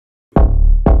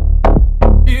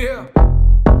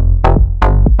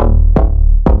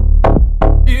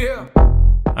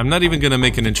I'm not even gonna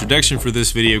make an introduction for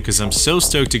this video because I'm so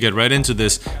stoked to get right into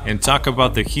this and talk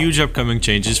about the huge upcoming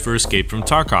changes for Escape from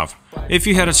Tarkov. If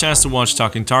you had a chance to watch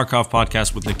Talking Tarkov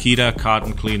podcast with Nikita,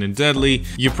 Cotton, Clean and Deadly,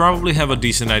 you probably have a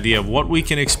decent idea of what we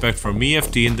can expect from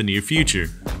EFT in the near future.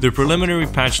 The preliminary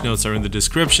patch notes are in the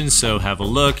description, so have a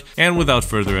look, and without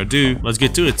further ado, let's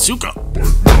get to it. Suka!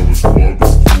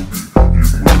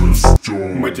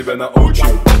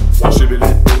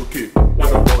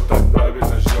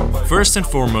 First and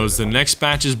foremost, the next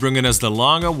patch is bringing us the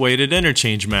long-awaited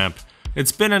Interchange map.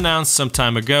 It's been announced some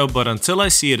time ago, but until I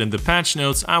see it in the patch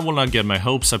notes, I will not get my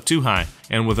hopes up too high.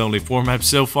 And with only 4 maps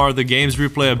so far, the game's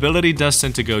replayability does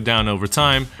tend to go down over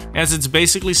time, as it's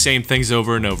basically same things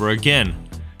over and over again.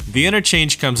 The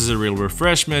Interchange comes as a real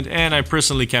refreshment, and I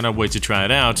personally cannot wait to try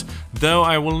it out, though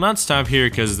I will not stop here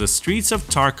because the Streets of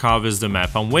Tarkov is the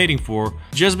map I'm waiting for,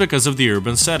 just because of the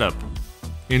urban setup.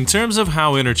 In terms of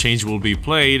how Interchange will be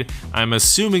played, I'm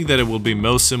assuming that it will be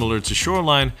most similar to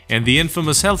Shoreline and the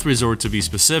infamous Health Resort to be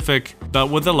specific, but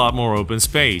with a lot more open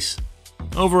space.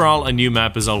 Overall, a new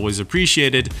map is always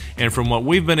appreciated, and from what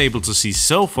we've been able to see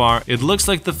so far, it looks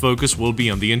like the focus will be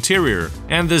on the interior.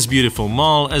 And this beautiful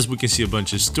mall, as we can see a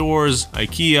bunch of stores,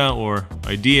 IKEA or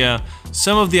IDEA.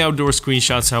 Some of the outdoor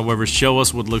screenshots, however, show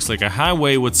us what looks like a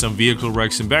highway with some vehicle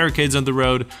wrecks and barricades on the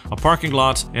road, a parking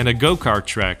lot, and a go-kart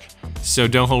track. So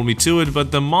don't hold me to it,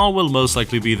 but the mall will most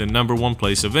likely be the #1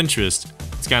 place of interest.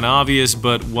 It's kinda obvious,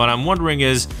 but what I'm wondering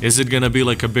is it gonna be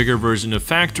like a bigger version of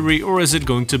Factory, or is it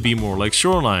going to be more like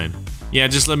Shoreline? Yeah,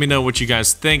 just let me know what you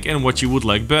guys think and what you would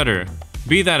like better.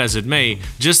 Be that as it may,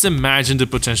 just imagine the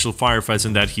potential firefights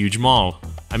in that huge mall.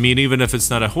 I mean, even if it's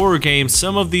not a horror game,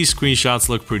 some of these screenshots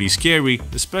look pretty scary,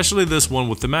 especially this one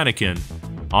with the mannequin.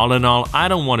 All in all, I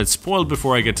don't want it spoiled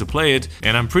before I get to play it,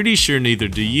 and I'm pretty sure neither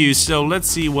do you, so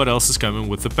let's see what else is coming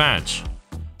with the patch.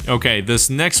 Okay, this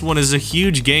next one is a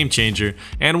huge game changer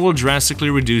and will drastically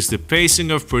reduce the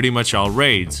pacing of pretty much all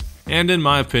raids, and in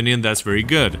my opinion that's very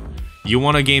good. You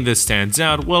want a game that stands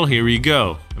out? Well, here you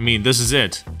go. I mean, this is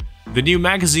it. The new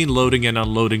magazine loading and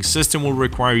unloading system will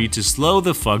require you to slow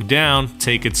the fuck down,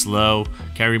 take it slow,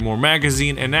 carry more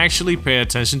magazine, and actually pay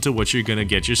attention to what you're gonna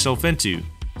get yourself into.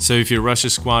 So if you rush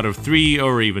a squad of 3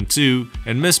 or even 2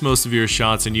 and miss most of your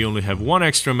shots and you only have 1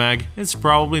 extra mag, it's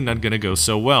probably not gonna go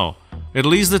so well. At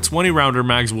least the 20-rounder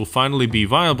mags will finally be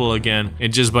viable again,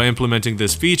 and just by implementing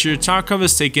this feature, Tarkov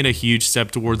has taken a huge step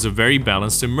towards a very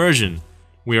balanced immersion.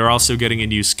 We are also getting a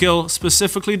new skill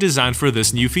specifically designed for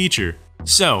this new feature.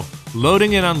 So,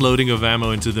 loading and unloading of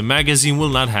ammo into the magazine will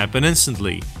not happen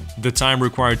instantly. The time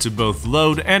required to both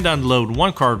load and unload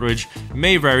one cartridge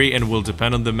may vary and will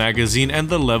depend on the magazine and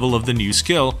the level of the new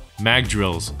skill, mag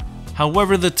drills.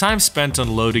 However, the time spent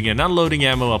on loading and unloading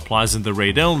ammo applies in the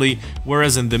raid only,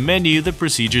 whereas in the menu the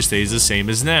procedure stays the same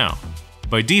as now.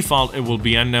 By default, it will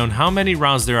be unknown how many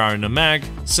rounds there are in a mag,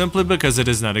 simply because it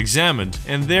is not examined,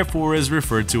 and therefore is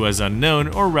referred to as unknown,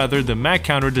 or rather the mag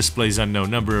counter displays unknown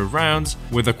number of rounds,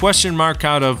 with a question mark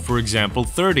out of, for example,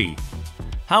 30.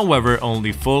 However,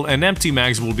 only full and empty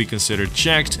mags will be considered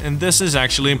checked, and this is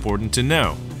actually important to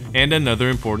know. And another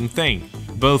important thing,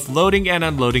 both loading and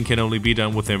unloading can only be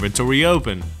done with inventory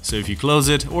open, so if you close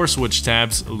it or switch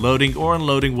tabs, loading or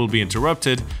unloading will be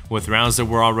interrupted. With rounds that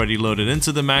were already loaded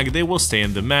into the mag, they will stay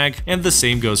in the mag, and the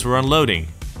same goes for unloading.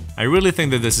 I really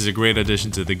think that this is a great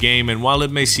addition to the game, and while it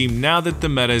may seem now that the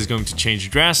meta is going to change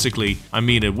drastically, I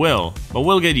mean it will, but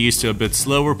we'll get used to a bit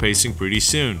slower pacing pretty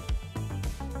soon.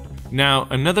 Now,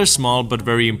 another small but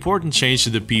very important change to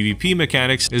the PvP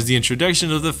mechanics is the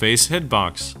introduction of the face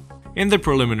hitbox. In the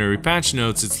preliminary patch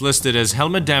notes, it's listed as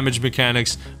helmet damage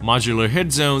mechanics, modular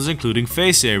hit zones, including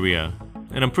face area.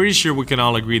 And I'm pretty sure we can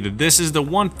all agree that this is the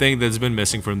one thing that's been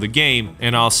missing from the game,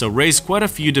 and also raised quite a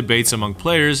few debates among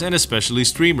players and especially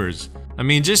streamers. I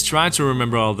mean, just try to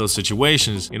remember all those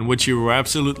situations in which you were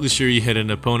absolutely sure you hit an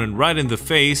opponent right in the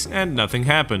face and nothing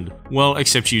happened. Well,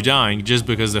 except you dying, just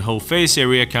because the whole face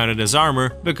area counted as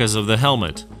armor because of the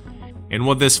helmet. And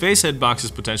what this face hitbox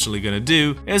is potentially gonna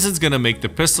do is it's gonna make the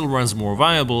pistol runs more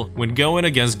viable when going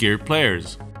against geared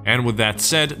players. And with that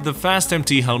said, the fast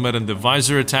MT helmet and the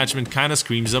visor attachment kinda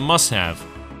screams a must-have.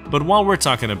 But while we're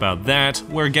talking about that,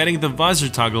 we're getting the visor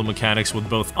toggle mechanics with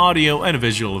both audio and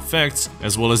visual effects,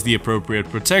 as well as the appropriate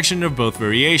protection of both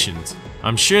variations.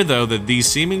 I'm sure though that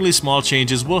these seemingly small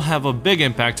changes will have a big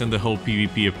impact on the whole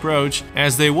PvP approach,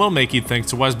 as they will make you think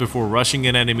twice before rushing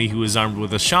an enemy who is armed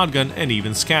with a shotgun and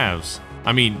even scavs.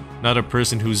 I mean, not a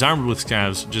person who's armed with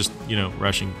scavs, just,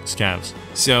 rushing scavs.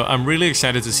 So I'm really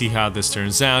excited to see how this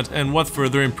turns out and what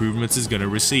further improvements it's gonna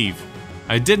receive.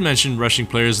 I did mention rushing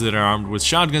players that are armed with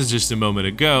shotguns just a moment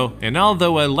ago, and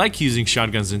although I like using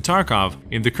shotguns in Tarkov,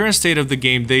 in the current state of the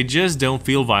game they just don't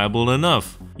feel viable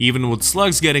enough. Even with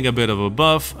slugs getting a bit of a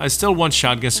buff, I still want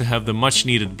shotguns to have the much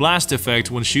needed blast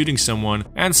effect when shooting someone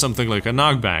and something like a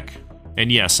knockback. And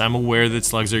yes, I'm aware that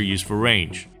slugs are used for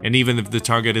range. And even if the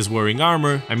target is wearing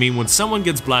armor, I mean when someone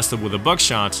gets blasted with a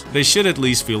buckshot, they should at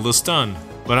least feel the stun.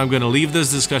 But I'm gonna leave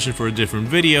this discussion for a different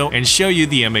video and show you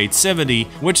the M870,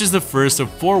 which is the first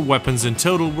of 4 weapons in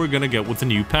total we're gonna get with the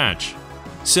new patch.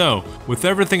 So, with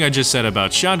everything I just said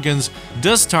about shotguns,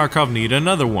 does Tarkov need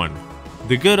another one?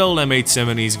 The good old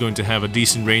M870 is going to have a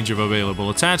decent range of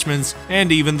available attachments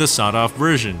and even the sawed-off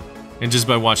version. And just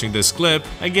by watching this clip,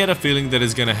 I get a feeling that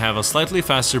it's gonna have a slightly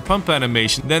faster pump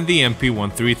animation than the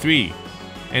MP133.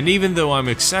 And even though I'm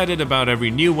excited about every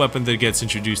new weapon that gets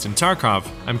introduced in Tarkov,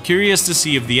 I'm curious to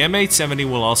see if the M870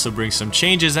 will also bring some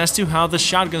changes as to how the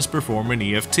shotguns perform in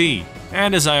EFT.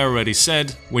 And as I already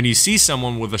said, when you see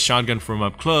someone with a shotgun from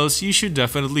up close, you should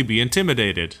definitely be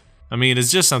intimidated. I mean,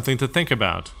 it's just something to think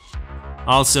about.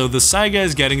 Also, the Saiga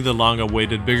is getting the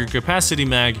long-awaited bigger capacity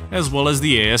mag, as well as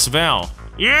the AS Val.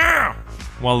 Yeah!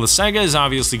 While the Saiga is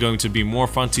obviously going to be more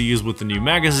fun to use with the new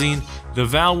magazine, the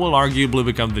Val will arguably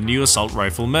become the new assault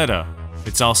rifle meta.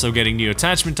 It's also getting new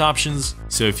attachment options,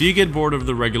 so if you get bored of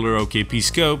the regular OKP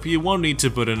scope, you won't need to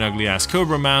put an ugly-ass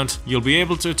Cobra mount, you'll be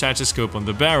able to attach a scope on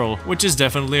the barrel, which is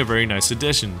definitely a very nice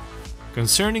addition.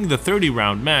 Concerning the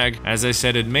 30-round mag, as I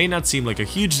said, it may not seem like a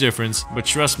huge difference, but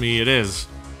trust me, it is.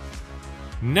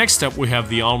 Next up we have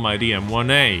the almighty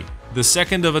M1A, the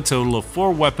second of a total of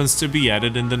 4 weapons to be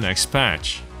added in the next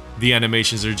patch. The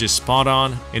animations are just spot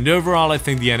on, and overall I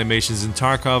think the animations in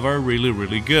Tarkov are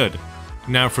really good.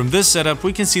 Now from this setup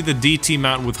we can see the DT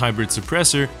mount with hybrid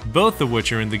suppressor, both of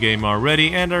which are in the game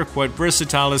already and are quite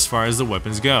versatile as far as the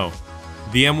weapons go.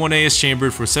 The M1A is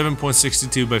chambered for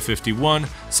 7.62 by 51,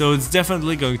 so it's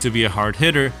definitely going to be a hard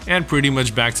hitter and pretty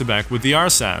much back to back with the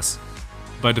RSAS.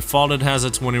 By default it has a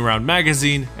 20-round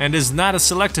magazine and is not a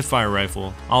selective fire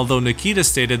rifle, although Nikita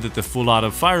stated that the full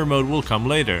auto fire mode will come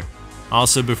later.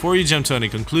 Also, before you jump to any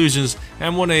conclusions,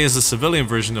 M1A is a civilian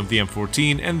version of the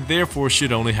M14 and therefore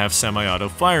should only have semi-auto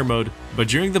fire mode, but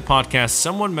during the podcast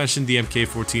someone mentioned the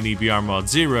MK14 EBR Mod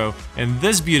 0, and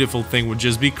this beautiful thing would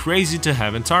just be crazy to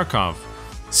have in Tarkov.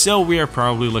 So we are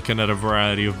probably looking at a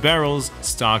variety of barrels,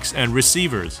 stocks and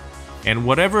receivers. And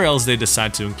whatever else they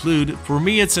decide to include, for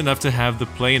me it's enough to have the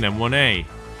plain M1A.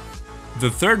 The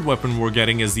third weapon we're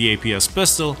getting is the APS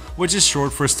pistol, which is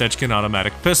short for Stechkin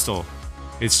automatic pistol.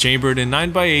 It's chambered in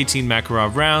 9x18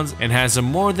 Makarov rounds and has a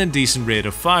more than decent rate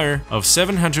of fire of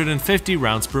 750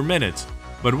 rounds per minute.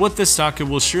 But with this stock it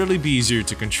will surely be easier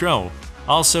to control.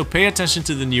 Also, pay attention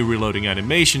to the new reloading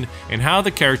animation and how the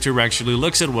character actually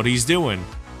looks at what he's doing.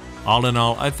 All in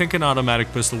all, I think an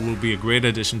automatic pistol will be a great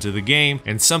addition to the game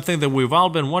and something that we've all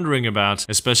been wondering about,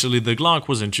 especially the Glock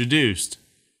was introduced.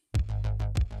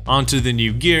 On to the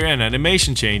new gear and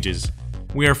animation changes.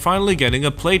 We are finally getting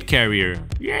a plate carrier.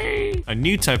 Yay! A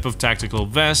new type of tactical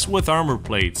vest with armor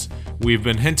plates. We've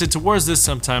been hinted towards this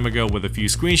some time ago with a few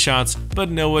screenshots, but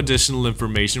no additional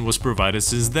information was provided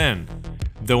since then.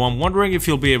 Though I'm wondering if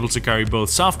you'll be able to carry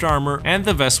both soft armor and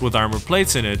the vest with armor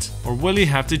plates in it, or will you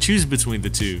have to choose between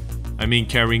the two? I mean,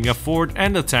 carrying a fort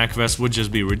and attack vest would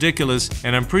just be ridiculous,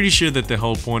 and I'm pretty sure that the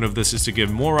whole point of this is to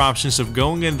give more options of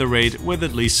going in the raid with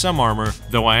at least some armor,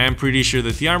 though I am pretty sure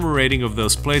that the armor rating of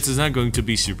those plates is not going to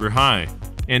be super high.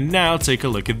 And now take a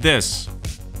look at this.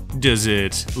 Does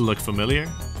it look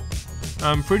familiar?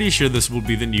 I'm pretty sure this will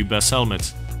be the new best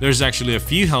helmet. There's actually a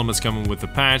few helmets coming with the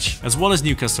patch, as well as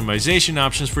new customization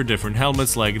options for different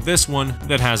helmets like this one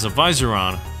that has a visor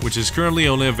on, which is currently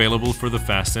only available for the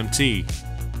Fast MT.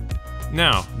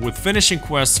 Now, with finishing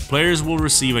quests, players will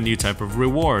receive a new type of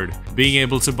reward, being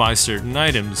able to buy certain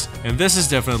items, and this is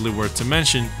definitely worth to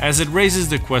mention as it raises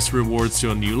the quest rewards to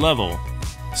a new level.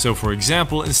 So for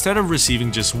example, instead of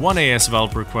receiving just one AS Val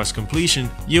per quest completion,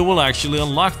 you will actually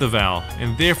unlock the Val,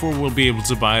 and therefore will be able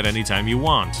to buy it anytime you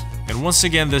want. And once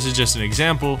again, this is just an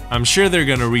example. I'm sure they're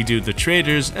gonna redo the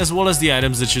traders as well as the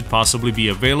items that should possibly be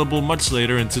available much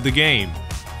later into the game.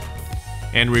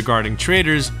 And regarding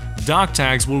traders, dog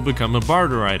tags will become a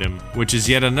barter item, which is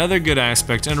yet another good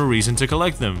aspect and a reason to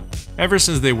collect them. Ever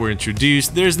since they were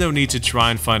introduced, there's no need to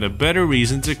try and find a better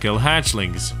reason to kill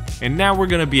hatchlings. And now we're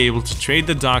gonna be able to trade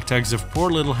the dog tags of poor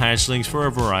little hatchlings for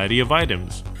a variety of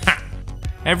items. Ha!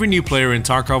 Every new player in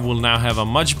Tarkov will now have a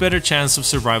much better chance of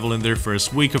survival in their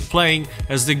first week of playing,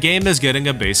 as the game is getting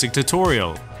a basic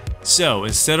tutorial. So,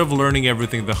 instead of learning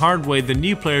everything the hard way, the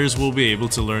new players will be able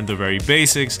to learn the very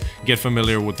basics, get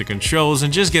familiar with the controls,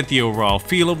 and just get the overall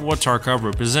feel of what Tarkov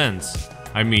represents.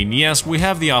 I mean, yes, we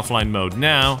have the offline mode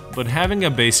now, but having a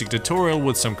basic tutorial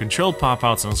with some control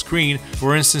pop-outs on screen,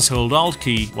 for instance hold Alt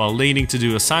key while leaning to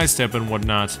do a sidestep and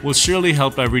whatnot, will surely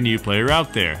help every new player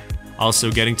out there.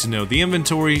 Also, getting to know the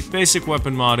inventory, basic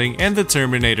weapon modding, and the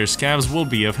Terminator scavs will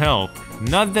be of help.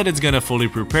 Not that it's gonna fully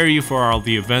prepare you for all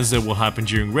the events that will happen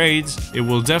during raids, it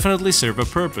will definitely serve a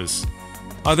purpose.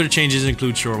 Other changes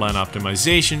include shoreline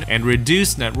optimization and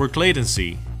reduced network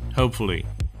latency, hopefully.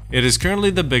 It is currently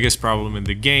the biggest problem in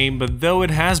the game, but though it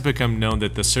has become known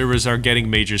that the servers are getting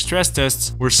major stress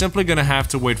tests, we're simply gonna have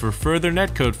to wait for further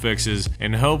netcode fixes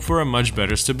and hope for a much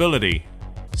better stability.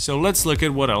 So let's look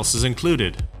at what else is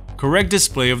included. Correct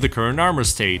display of the current armor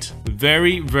state.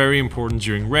 Very important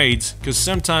during raids, cause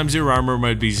sometimes your armor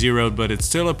might be zeroed but it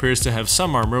still appears to have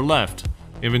some armor left.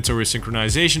 Inventory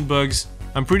synchronization bugs.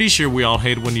 I'm pretty sure we all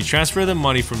hate when you transfer the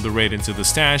money from the raid into the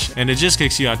stash and it just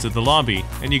kicks you out to the lobby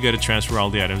and you gotta transfer all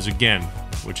the items again,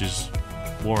 which is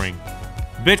boring.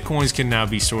 Bitcoins can now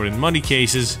be stored in money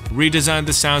cases, redesign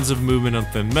the sounds of movement on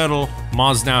thin metal,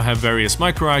 mods now have various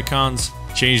micro icons,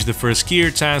 change the first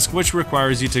skier task, which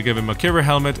requires you to give him a Kivir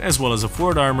helmet as well as a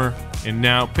Ford armor, and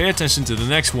now pay attention to the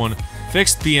next one,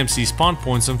 fixed PMC spawn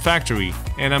points on factory.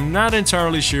 And I'm not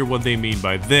entirely sure what they mean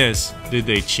by this. Did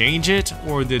they change it,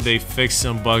 or did they fix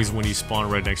some bugs when you spawn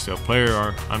right next to a player,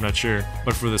 or I'm not sure.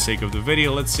 But for the sake of the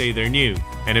video, let's say they're new.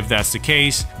 And if that's the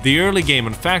case, the early game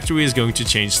on factory is going to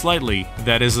change slightly,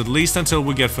 that is at least until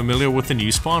we get familiar with the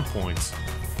new spawn points.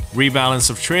 Rebalance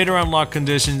of trader unlock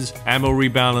conditions, ammo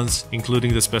rebalance,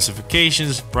 including the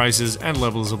specifications, prices, and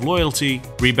levels of loyalty,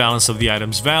 rebalance of the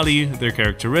item's value, their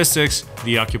characteristics,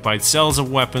 the occupied cells of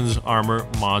weapons, armor,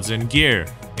 mods, and gear.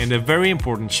 And a very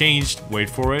important change, wait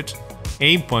for it,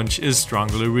 aim punch is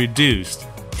strongly reduced.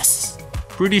 Yes!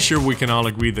 Pretty sure we can all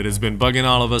agree that it's been bugging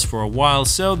all of us for a while,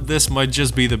 so this might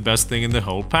just be the best thing in the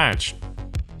whole patch.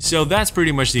 So that's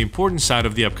pretty much the important side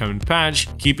of the upcoming patch.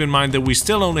 Keep in mind that we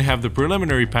still only have the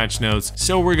preliminary patch notes,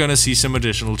 so we're gonna see some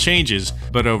additional changes,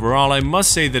 but overall I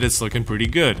must say that it's looking pretty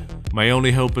good. My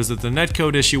only hope is that the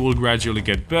netcode issue will gradually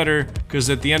get better, cause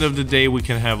at the end of the day we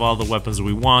can have all the weapons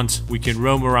we want, we can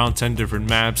roam around 10 different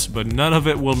maps, but none of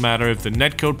it will matter if the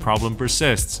netcode problem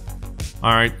persists.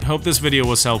 Alright, hope this video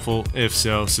was helpful. If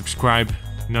so, subscribe.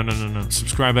 No,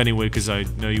 subscribe anyway cause I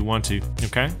know you want to,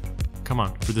 okay? Come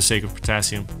on, for the sake of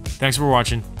potassium. Thanks for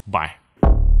watching. Bye.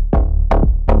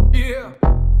 Yeah.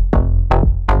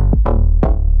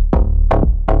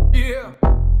 Yeah.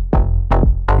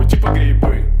 Мы типа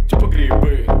грибы.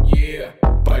 Yeah.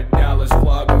 Поднялась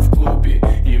флага в клубе,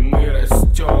 и мы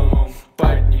растем,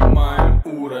 поднимаем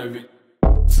уровень.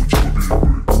 Поднялась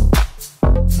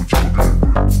флага в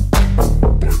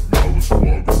клубе, и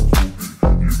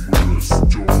мы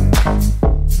растем.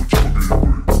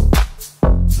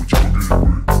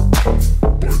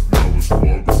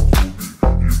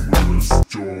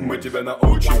 Мы тебя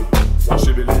научим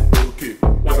шевелить руки.